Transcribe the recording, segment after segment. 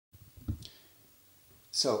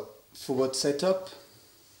So, Foobot Setup,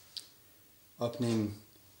 opening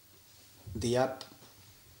the app.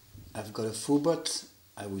 I've got a Foobot.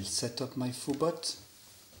 I will set up my Foobot.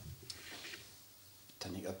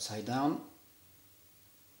 Turning upside down.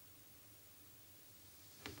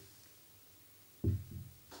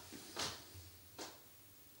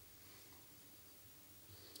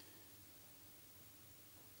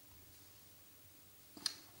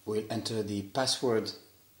 We'll enter the password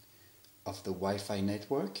of the Wi-Fi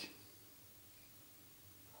network.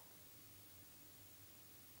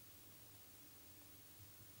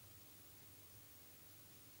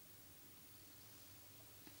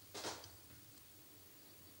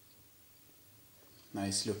 Now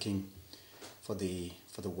it's looking for the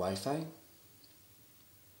Wi-Fi.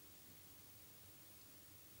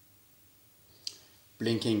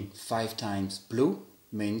 Blinking 5 times blue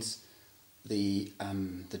means the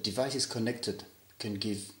device is connected. Can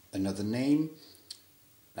give another name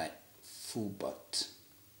like Foobot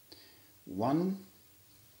 1.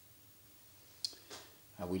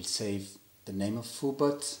 I will save the name of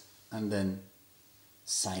Foobot and then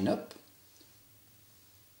sign up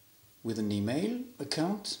with an email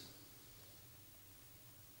account.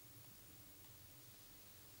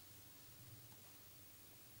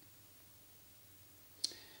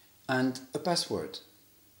 And a password.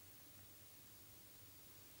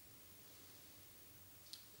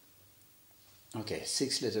 Okay,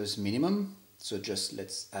 6 letters minimum, so just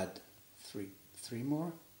let's add three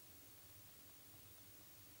more.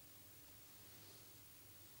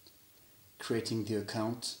 Creating the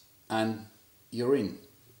account and you're in.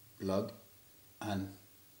 Log and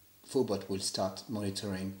Foobot will start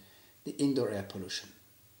monitoring the indoor air pollution.